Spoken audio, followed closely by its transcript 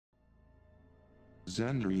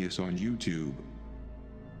Zandrius on YouTube.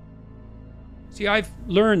 See, I've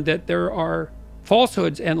learned that there are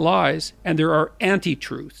falsehoods and lies, and there are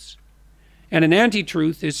anti-truths. And an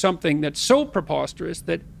anti-truth is something that's so preposterous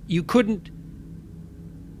that you couldn't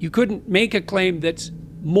make a claim that's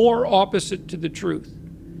more opposite to the truth.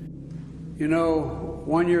 You know,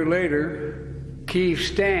 1 year later, Kyiv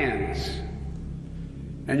stands,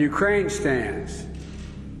 and Ukraine stands.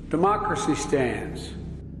 Democracy stands.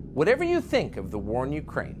 Whatever you think of the war in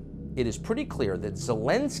Ukraine, it is pretty clear that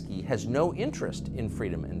Zelensky has no interest in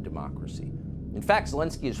freedom and democracy. In fact,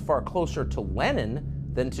 Zelensky is far closer to Lenin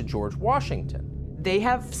than to George Washington. They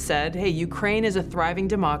have said, hey, Ukraine is a thriving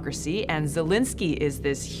democracy, and Zelensky is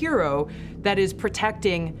this hero that is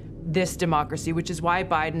protecting this democracy, which is why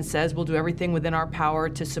Biden says we'll do everything within our power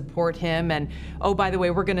to support him. And, oh, by the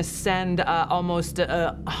way, we're going to send almost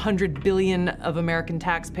 $100 billion of American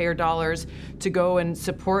taxpayer dollars to go and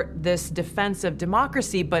support this defense of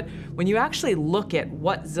democracy. But when you actually look at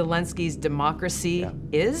what Zelensky's democracy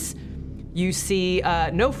is, you see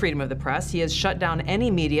no freedom of the press. He has shut down any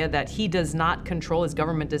media that he does not control, his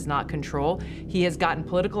government does not control. He has gotten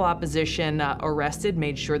political opposition arrested,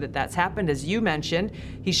 made sure that that's happened. As you mentioned,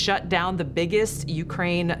 he shut down the biggest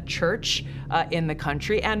Ukraine church in the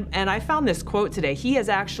country. And I found this quote today. He has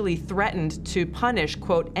actually threatened to punish,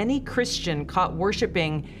 quote, any Christian caught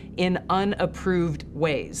worshiping in unapproved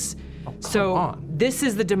ways. So this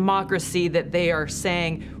is the democracy that they are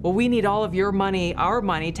saying, well, we need all of your money, our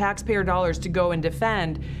money, taxpayer dollars to go and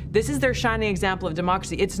defend. This is their shining example of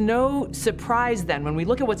democracy. It's no surprise then when we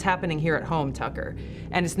look at what's happening here at home, Tucker,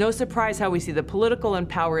 and it's no surprise how we see the political and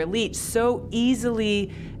power elite so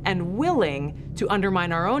easily and willing to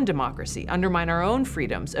undermine our own democracy, undermine our own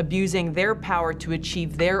freedoms, abusing their power to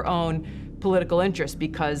achieve their own political interests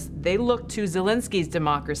because they look to Zelensky's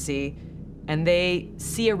democracy and they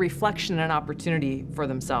see a reflection and an opportunity for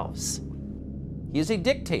themselves. He is a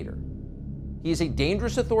dictator. He is a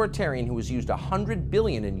dangerous authoritarian who has used $100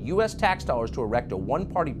 billion in U.S. tax dollars to erect a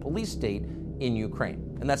one-party police state in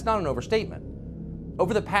Ukraine. And that's not an overstatement.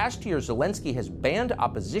 Over the past year, Zelensky has banned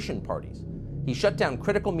opposition parties. He shut down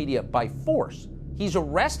critical media by force. He's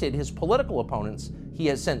arrested his political opponents. He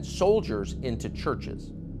has sent soldiers into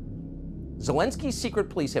churches. Zelensky's secret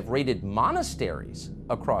police have raided monasteries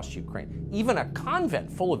across Ukraine, even a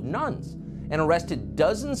convent full of nuns, and arrested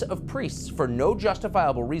dozens of priests for no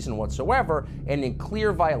justifiable reason whatsoever and in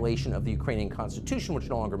clear violation of the Ukrainian constitution, which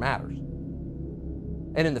no longer matters.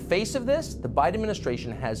 And in the face of this, the Biden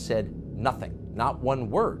administration has said nothing, not one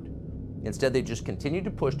word. Instead, they just continue to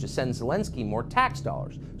push to send Zelensky more tax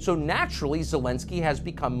dollars. So naturally, Zelensky has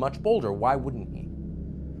become much bolder. Why wouldn't he?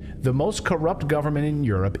 The most corrupt government in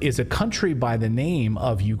Europe is a country by the name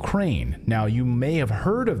of Ukraine. Now, you may have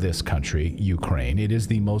heard of this country, Ukraine. It is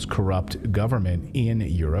the most corrupt government in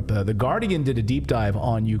Europe. The Guardian did a deep dive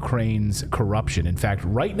on Ukraine's corruption. In fact,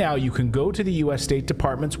 right now you can go to the U.S. State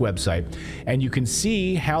Department's website and you can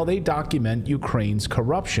see how they document Ukraine's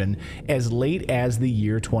corruption as late as the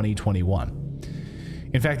year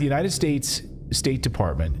 2021. In fact, the United States State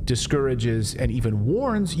Department discourages and even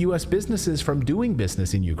warns U.S. businesses from doing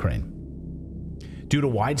business in Ukraine due to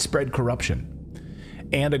widespread corruption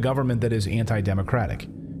and a government that is anti-democratic.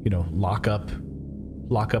 You know, lock up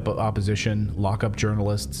opposition, lock up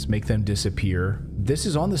journalists, make them disappear. This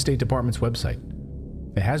is on the State Department's website.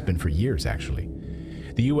 It has been for years, actually.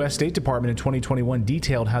 The U.S. State Department in 2021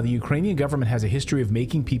 detailed how the Ukrainian government has a history of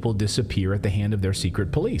making people disappear at the hand of their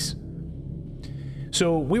secret police.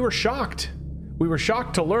 So we were shocked. We were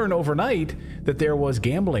shocked to learn overnight that there was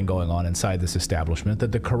gambling going on inside this establishment,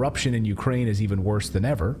 that the corruption in Ukraine is even worse than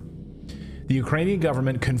ever. The Ukrainian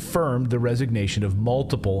government confirmed the resignation of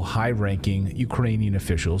multiple high-ranking Ukrainian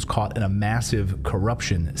officials caught in a massive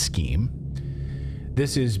corruption scheme.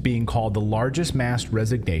 This is being called the largest mass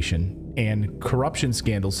resignation and corruption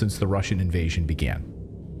scandal since the Russian invasion began.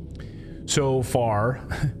 So far,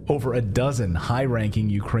 over a dozen high-ranking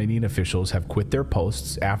Ukrainian officials have quit their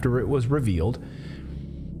posts after it was revealed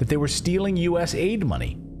that they were stealing U.S. aid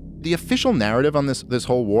money. The official narrative on this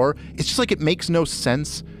whole war, it's just like it makes no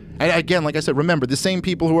sense. And again, like I said, remember, the same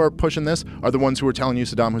people who are pushing this are the ones who are telling you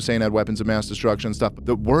Saddam Hussein had weapons of mass destruction and stuff.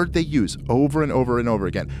 The word they use over and over and over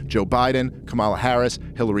again, Joe Biden, Kamala Harris,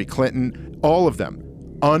 Hillary Clinton, all of them,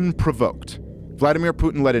 unprovoked. Vladimir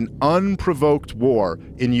Putin led an unprovoked war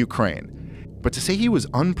in Ukraine. But to say he was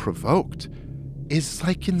unprovoked is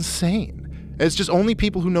like insane. It's just only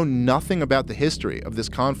people who know nothing about the history of this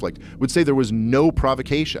conflict would say there was no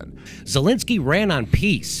provocation. Zelensky ran on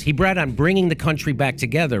peace. He ran on bringing the country back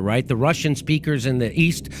together, right? The Russian speakers in the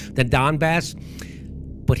east, the Donbass.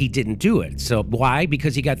 but he didn't do it. So why?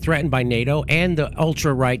 Because he got threatened by NATO and the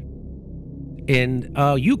ultra-right in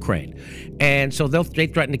Ukraine. And so they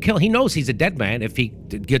threaten to kill. He knows he's a dead man if he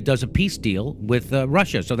does a peace deal with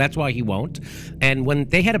Russia. So that's why he won't. And when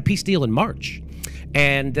they had a peace deal in March,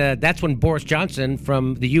 and that's when Boris Johnson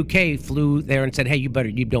from the UK flew there and said, hey, you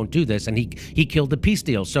don't do this. And he killed the peace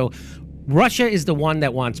deal. So Russia is the one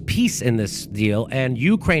that wants peace in this deal, and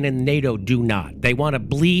Ukraine and NATO do not. They want to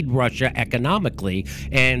bleed Russia economically,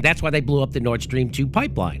 and that's why they blew up the Nord Stream 2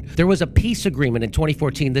 pipeline. There was a peace agreement in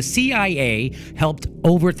 2014. The CIA helped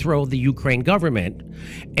overthrow the Ukraine government,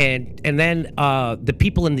 and then the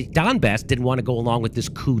people in the Donbass didn't want to go along with this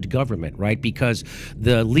coup government, right? Because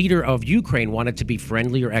the leader of Ukraine wanted to be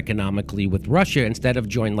friendlier economically with Russia instead of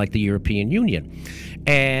join like the European Union.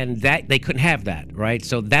 And that they couldn't have that, right?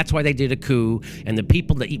 So that's why they did a coup, and the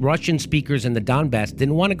people, the Russian speakers in the Donbass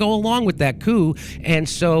didn't want to go along with that coup, and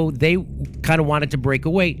so they kind of wanted to break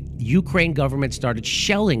away. Ukraine government started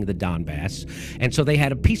shelling the Donbass, and so they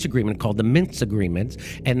had a peace agreement called the Minsk Agreement,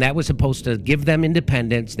 and that was supposed to give them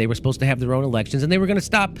independence. They were supposed to have their own elections, and they were going to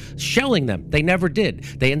stop shelling them. They never did.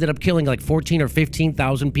 They ended up killing like 14 or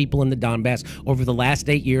 15,000 people in the Donbass over the last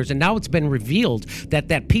 8 years, and now it's been revealed that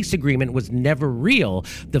that peace agreement was never real.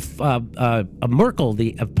 Merkel,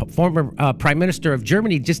 the former prime minister of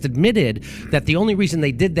Germany, just admitted that the only reason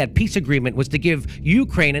they did that peace agreement was to give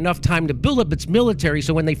Ukraine enough time to build up its military,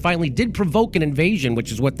 so when they finally did provoke an invasion,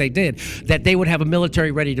 which is what they did, that they would have a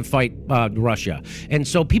military ready to fight Russia. And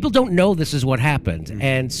so people don't know this is what happened.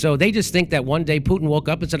 And so they just think that one day Putin woke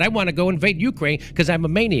up and said, I want to go invade Ukraine because I'm a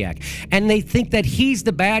maniac. And they think that he's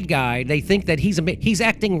the bad guy. They think that he's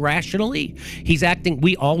acting rationally.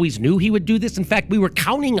 We always knew he would do this. In fact, we were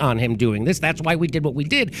counting on him doing this. That's why we did what we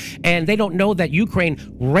did. And they don't know that Ukraine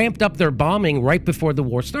ramped up their bombing right before the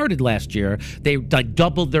war started last year. They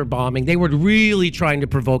doubled their bombing. They were really trying to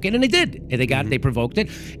provoke it, and they did. They provoked it.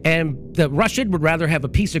 And the Russia would rather have a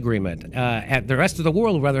peace agreement. The rest of the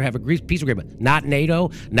world would rather have a peace agreement. Not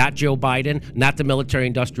NATO, not Joe Biden, not the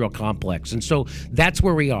military-industrial complex. And so that's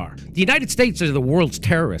where we are. The United States are the world's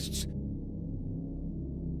terrorists.